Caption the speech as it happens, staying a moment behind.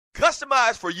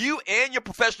customized for you and your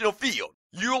professional field.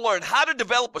 You'll learn how to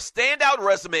develop a standout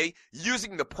resume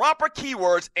using the proper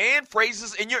keywords and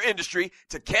phrases in your industry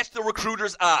to catch the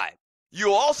recruiter's eye.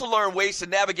 You'll also learn ways to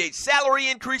navigate salary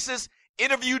increases,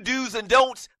 interview do's and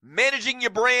don'ts, managing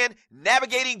your brand,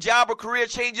 navigating job or career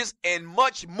changes, and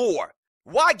much more.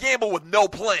 Why gamble with no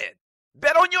plan?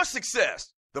 Bet on your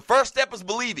success. The first step is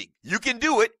believing you can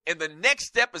do it, and the next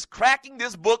step is cracking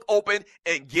this book open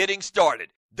and getting started.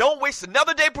 Don't waste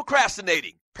another day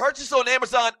procrastinating. Purchase on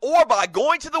Amazon or by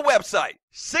going to the website,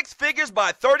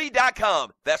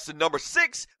 6figuresby30.com. That's the number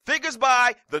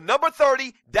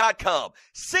 6figuresby30.com.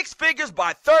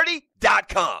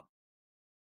 6figuresby30.com.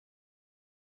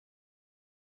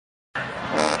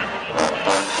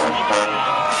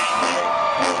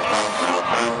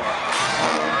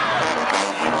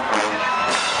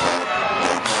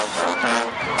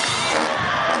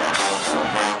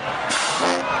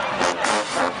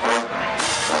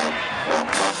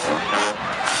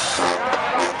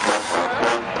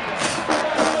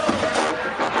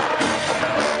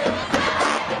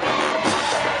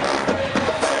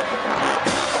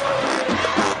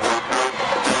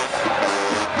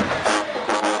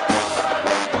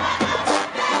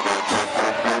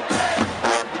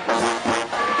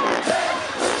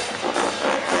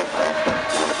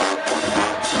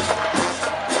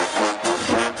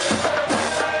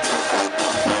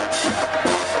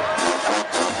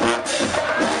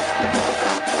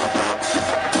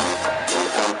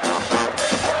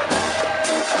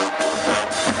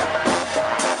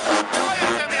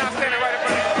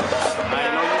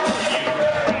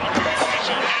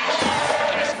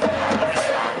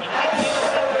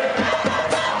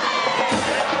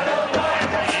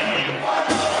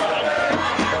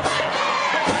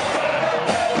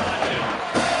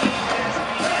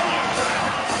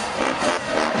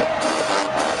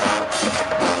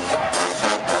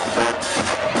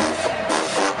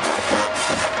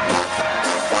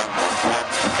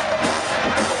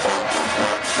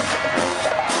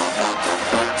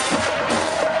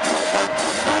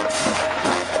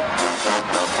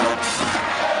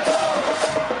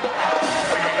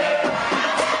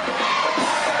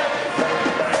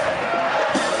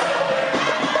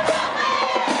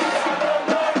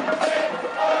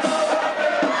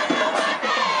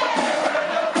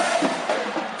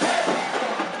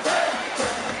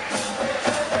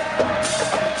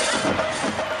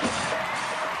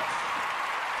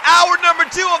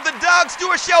 Of the Doug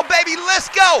Stewart Show, baby. Let's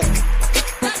go.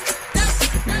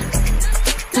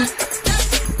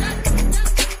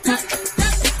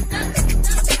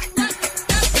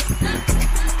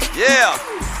 Yeah.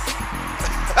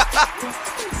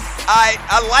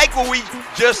 I like what we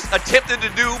just attempted to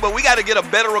do, but we got to get a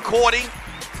better recording.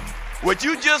 What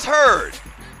you just heard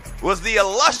was the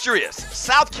illustrious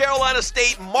South Carolina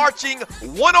State Marching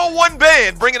 101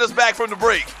 Band bringing us back from the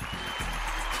break.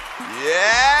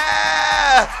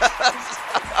 Yeah!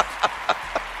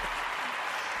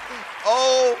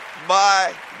 Oh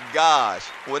my gosh.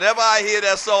 Whenever I hear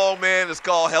that song, man, it's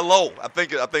called Hello. I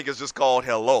think it's just called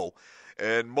Hello.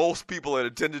 And most people that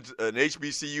attended an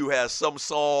HBCU has some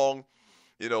song,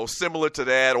 similar to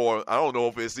that, or I don't know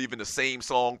if it's even the same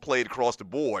song played across the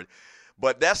board.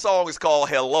 But that song is called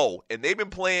Hello. And they've been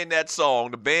playing that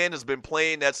song. The band has been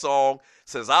playing that song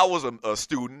since I was a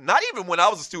student. Not even when I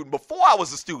was a student, before I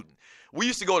was a student. We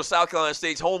used to go to South Carolina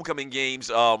State's homecoming games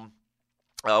when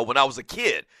I was a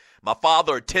kid. My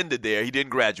father attended there. He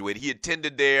didn't graduate. He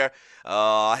attended there.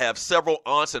 I have several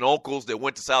aunts and uncles that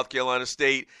went to South Carolina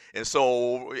State. And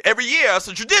so every year, it's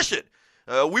a tradition.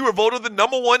 We were voted the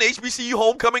 #1 HBCU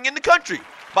homecoming in the country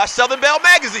by Southern Belle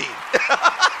Magazine.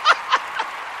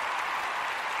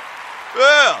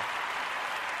 Yeah.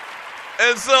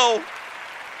 And so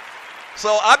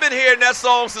I've been hearing that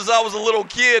song since I was a little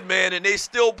kid, man, and they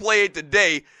still play it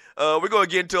today. We're going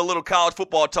to get into a little college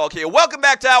football talk here. Welcome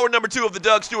back to hour number 2 of the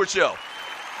Doug Stewart Show.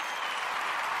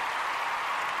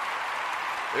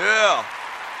 Yeah.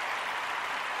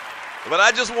 But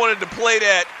I just wanted to play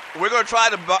that. We're going to try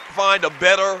to find a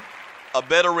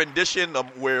better rendition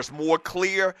where it's more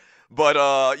clear.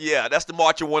 But, yeah, that's the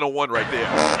Marching 101 right there.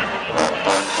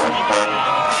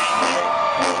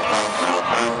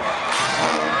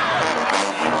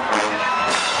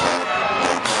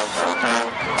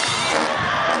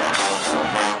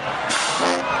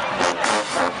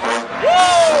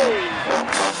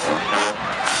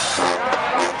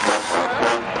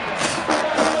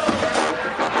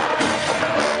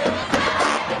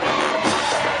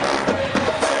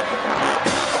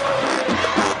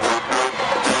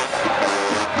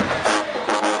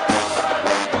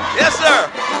 Yes, sir.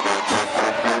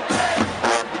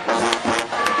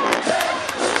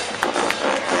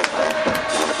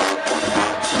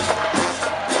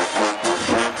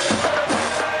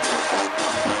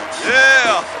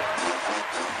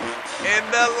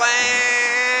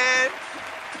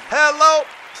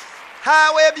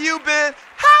 been?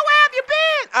 How have you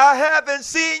been? I haven't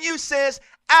seen you since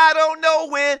I don't know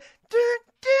when.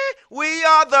 We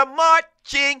are the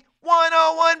marching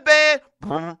 101 band.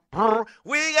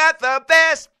 We got the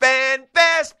best band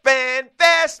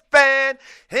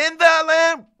in the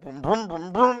land.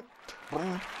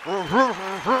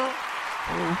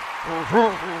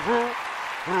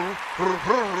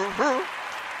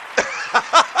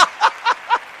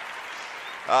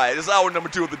 All right, this is hour number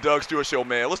 2 of the Doug Stewart Show,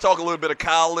 man. Let's talk a little bit of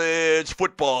college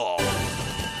football.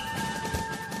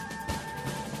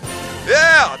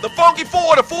 Yeah, the Funky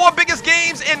Four, the 4 biggest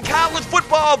games in college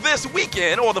football this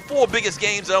weekend, or the 4 biggest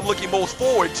games that I'm looking most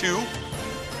forward to.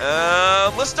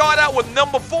 Let's start out with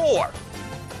number 4.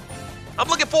 I'm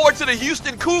looking forward to the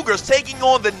Houston Cougars taking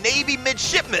on the Navy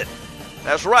Midshipmen.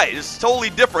 That's right, it's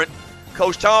totally different.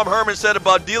 Coach Tom Herman said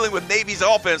about dealing with Navy's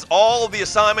offense, all of the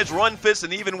assignments, run fits,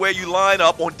 and even where you line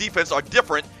up on defense are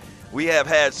different. We have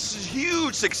had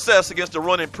huge success against the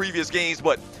run in previous games,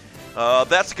 but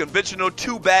that's a conventional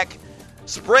 2-back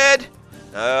spread.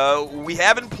 We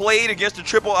haven't played against a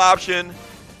triple option,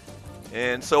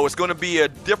 and so it's going to be a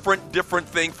different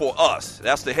thing for us.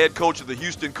 That's the head coach of the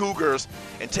Houston Cougars,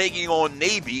 and taking on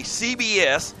Navy,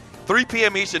 CBS, 3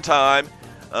 p.m. Eastern time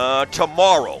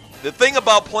tomorrow. The thing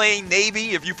about playing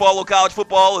Navy, if you follow college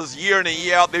football, is year in and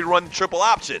year out they run the triple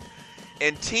option.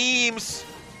 And teams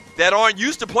that aren't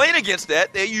used to playing against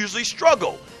that, they usually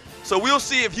struggle. So we'll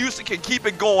see if Houston can keep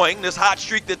it going, this hot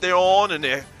streak that they're on, and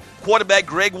their quarterback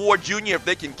Greg Ward Jr., if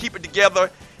they can keep it together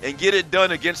and get it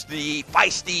done against the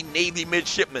feisty Navy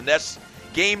Midshipmen. That's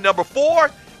game number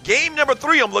 4. Game number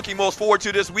 3 I'm looking most forward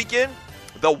to this weekend.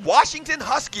 The Washington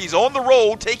Huskies on the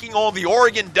road taking on the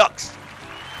Oregon Ducks.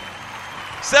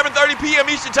 7:30 p.m.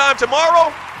 Eastern time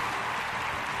tomorrow.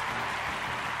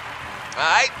 All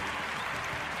right.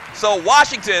 So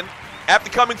Washington,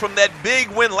 after coming from that big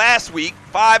win last week,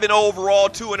 5-0 overall,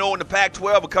 2-0 in the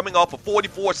Pac-12, are coming off a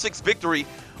 44-6 victory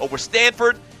over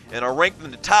Stanford and are ranked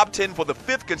in the top 10 for the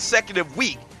 5th consecutive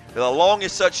week, the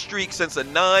longest such streak since a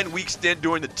 9-week stint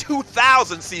during the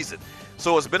 2000 season.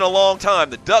 So it's been a long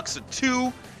time. The Ducks are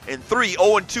 2-3,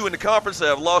 0-2 in the conference. They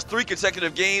have lost 3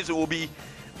 consecutive games and will be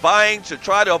vying to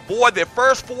try to avoid their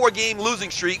first 4-game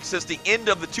losing streak since the end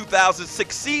of the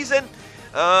 2006 season.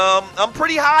 I'm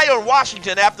pretty high on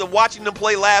Washington after watching them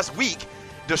play last week,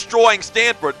 destroying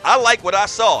Stanford. I like what I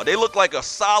saw. They look like a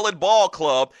solid ball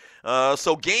club.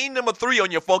 So game number 3 on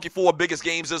your Funky 4 biggest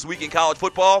games this week in college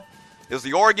football is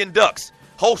the Oregon Ducks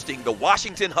hosting the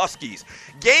Washington Huskies.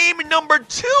 Game number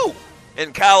 2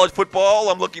 in college football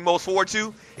I'm looking most forward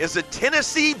to is the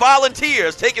Tennessee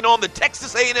Volunteers taking on the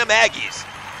Texas A&M Aggies.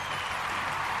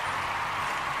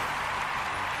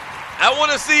 I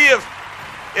want to see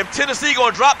if Tennessee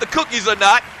going to drop the cookies or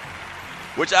not,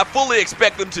 which I fully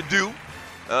expect them to do.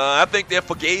 I think they're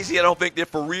fugazi. I don't think they're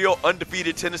for real.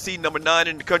 Undefeated Tennessee, number 9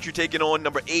 in the country, taking on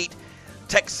number 8,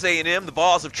 Texas A&M. The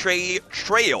Vols have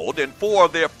trailed in 4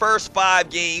 of their first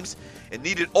 5 games and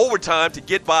needed overtime to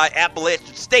get by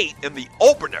Appalachian State in the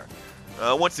opener.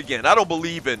 Once again, I don't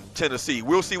believe in Tennessee.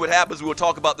 We'll see what happens. We'll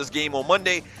talk about this game on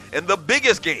Monday. And the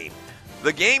biggest game,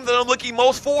 the game that I'm looking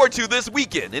most forward to this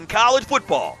weekend in college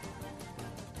football,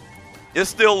 is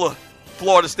still a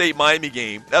Florida State-Miami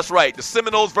game. That's right, the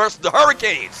Seminoles versus the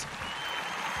Hurricanes.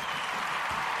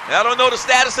 Now, I don't know the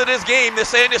status of this game. They're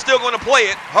saying they're still going to play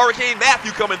it. Hurricane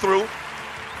Matthew coming through.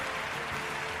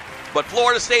 But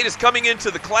Florida State is coming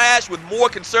into the clash with more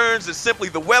concerns than simply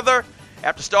the weather.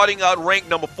 After starting out ranked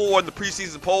number 4 in the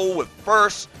preseason poll with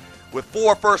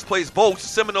 4 first-place votes, the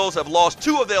Seminoles have lost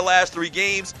 2 of their last 3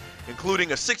 games,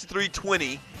 including a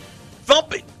 63-20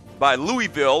 thumping by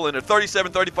Louisville and a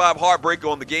 37-35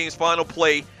 heartbreaker on the game's final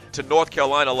play to North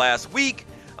Carolina last week.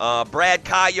 Brad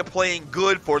Kaya playing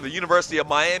good for the University of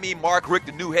Miami. Mark Richt,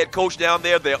 the new head coach down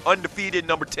there. They're undefeated,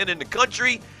 number 10 in the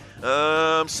country.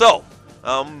 So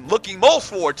I'm looking most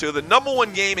forward to the number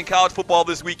 1 game in college football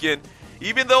this weekend.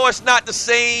 Even though it's not the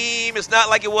same, it's not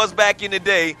like it was back in the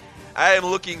day, I am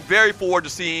looking very forward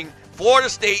to seeing Florida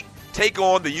State take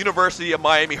on the University of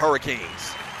Miami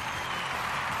Hurricanes.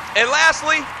 And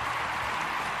lastly,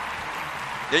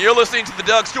 you're listening to the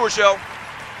Doug Stewart Show.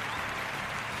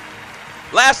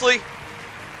 Lastly,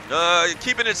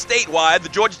 keeping it statewide, the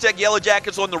Georgia Tech Yellow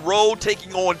Jackets on the road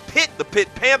taking on Pitt, the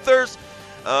Pitt Panthers.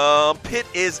 Pitt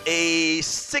is a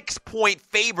 6-point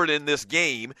favorite in this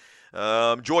game.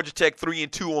 Georgia Tech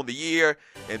 3-2 on the year,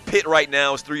 and Pitt right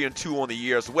now is 3-2 on the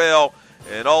year as well.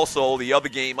 And also the other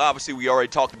game, obviously we already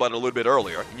talked about it a little bit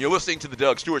earlier. And you're listening to the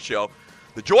Doug Stewart Show.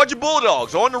 The Georgia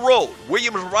Bulldogs on the road,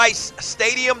 Williams-Rice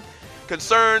Stadium.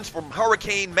 Concerns from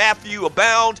Hurricane Matthew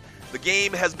abound. The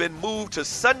game has been moved to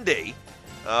Sunday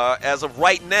as of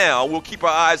right now. We'll keep our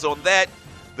eyes on that.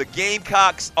 The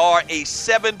Gamecocks are a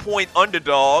 7-point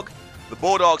underdog. The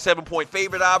Bulldogs 7-point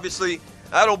favorite, obviously.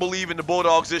 I don't believe in the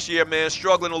Bulldogs this year, man.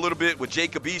 Struggling a little bit with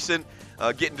Jacob Eason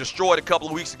getting destroyed a couple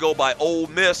of weeks ago by Ole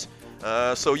Miss.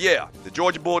 So, yeah, the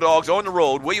Georgia Bulldogs on the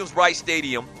road, Williams-Brice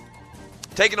Stadium,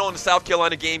 taking on the South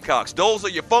Carolina Gamecocks. Those are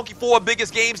your Funky Four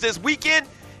biggest games this weekend,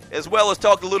 as well as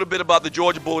talk a little bit about the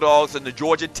Georgia Bulldogs and the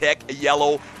Georgia Tech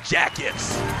Yellow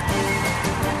Jackets.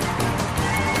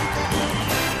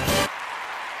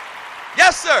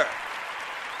 Yes, sir.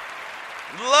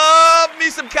 Love me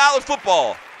some college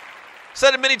football.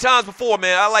 Said it many times before,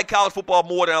 man. I like college football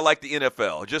more than I like the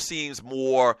NFL. It just seems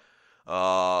more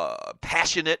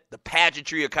passionate, the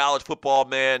pageantry of college football,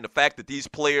 man. The fact that these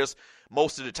players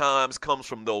most of the times comes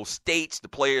from those states. The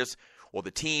players or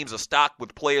the teams are stocked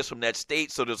with players from that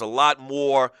state, so there's a lot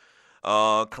more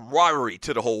camaraderie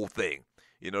to the whole thing.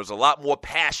 You know, there's a lot more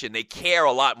passion. They care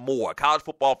a lot more. College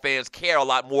football fans care a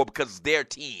lot more because it's their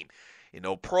team. You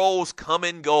know, pros come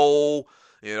and go.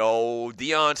 You know,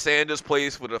 Deion Sanders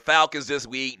plays for the Falcons this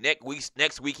week.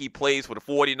 Next week he plays for the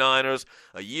 49ers.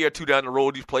 A year or two down the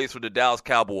road he plays for the Dallas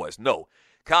Cowboys. No.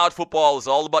 College football is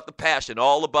all about the passion,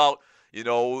 all about, you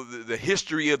know, the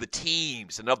history of the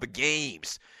teams and of the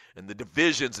games and the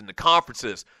divisions and the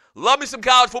conferences. Love me some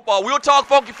college football. We'll talk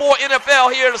Funky Four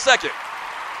NFL here in a second.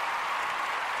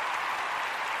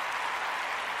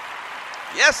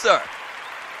 Yes, sir.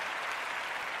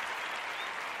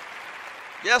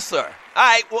 Yes, sir. All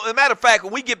right, well, as a matter of fact,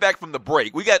 when we get back from the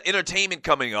break, we got entertainment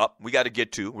coming up we got to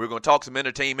get to. We're going to talk some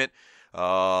entertainment,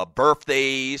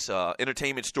 birthdays,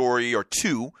 entertainment story or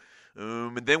two,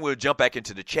 and then we'll jump back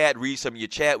into the chat, read some of your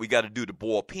chat. We got to do the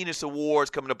Boiled Penis Awards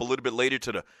coming up a little bit later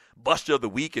to the Buster of the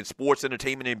Week in sports,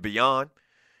 entertainment, and beyond.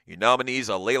 Your nominees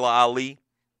are Layla Ali,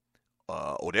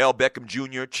 Odell Beckham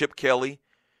Jr., Chip Kelly,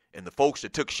 and the folks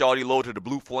that took Shawty Low to the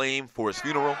Blue Flame for his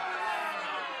funeral.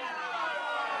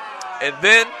 And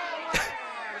then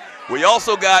we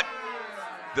also got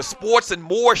the Sports and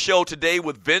More show today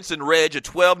with Vince and Reg at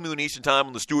 12 noon Eastern Time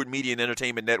on the Stewart Media and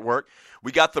Entertainment Network.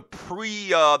 We got the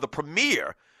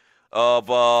premiere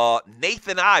of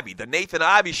Nathan Ivey, the Nathan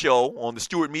Ivey Show on the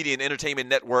Stewart Media and Entertainment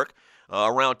Network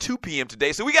around 2 p.m.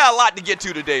 today. So we got a lot to get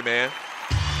to today, man.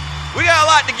 We got a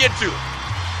lot to get to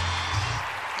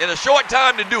in a short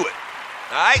time to do it.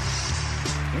 All right?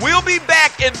 We'll be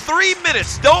back in 3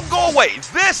 minutes. Don't go away.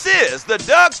 This is the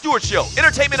Doug Stewart Show.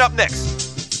 Entertainment up next.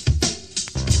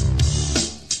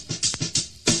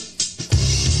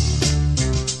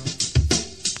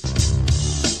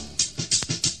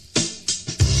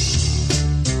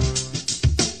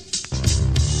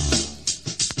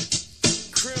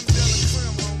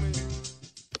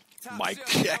 Mic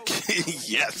check.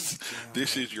 Yes,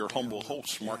 this is your humble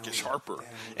host, Marcus Harper.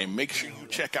 And make sure you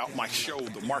check out my show,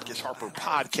 the Marcus Harper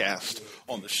Podcast,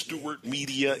 on the Stewart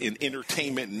Media and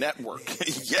Entertainment Network.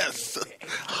 Yes,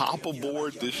 hop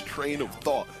aboard this train of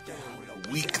thought.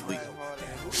 Weekly,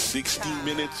 60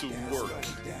 minutes of work.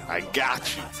 I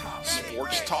got you.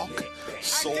 Sports talk,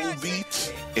 soul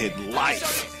beats, and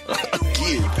life.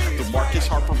 Again, the Marcus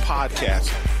Harper Podcast,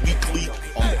 weekly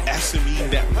on the SME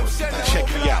Network. Check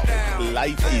me out.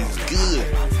 Life is good.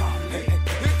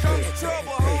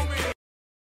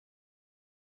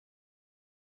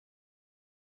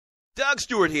 Doug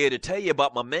Stewart here to tell you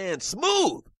about my man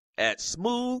Smooth at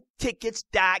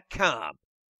smoothtickets.com.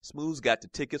 Smooth's got the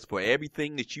tickets for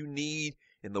everything that you need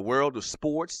in the world of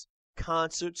sports,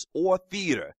 concerts, or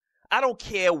theater. I don't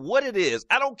care what it is.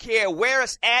 I don't care where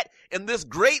it's at in this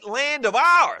great land of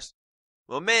ours.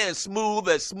 My man Smooth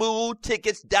at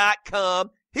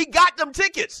smoothtickets.com, he got them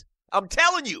tickets. I'm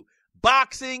telling you,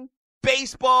 boxing,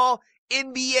 baseball,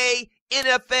 NBA,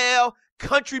 NFL,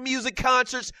 country music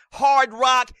concerts, hard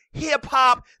rock,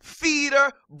 hip-hop,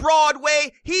 theater,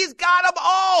 Broadway, he's got them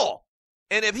all.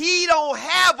 And if he don't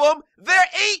have them, there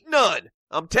ain't none.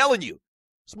 I'm telling you.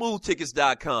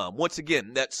 Smoothtickets.com. Once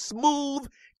again, that's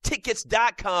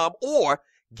smoothtickets.com, or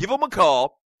give them a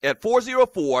call at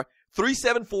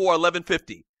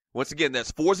 404-374-1150. Once again,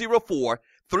 that's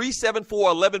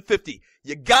 404-374-1150.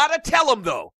 You gotta tell them,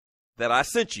 though, that I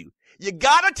sent you. You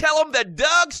gotta tell them that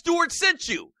Doug Stewart sent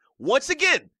you. Once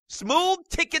again,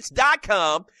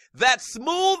 smoothtickets.com. That's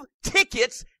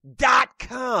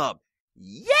smoothtickets.com.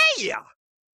 Yeah!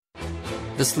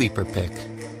 The Sleeper Pick,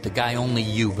 the guy only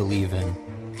you believe in.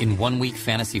 In 1 week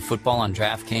fantasy football on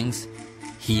DraftKings,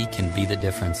 he can be the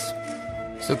difference.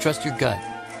 So trust your gut.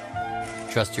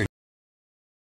 Trust your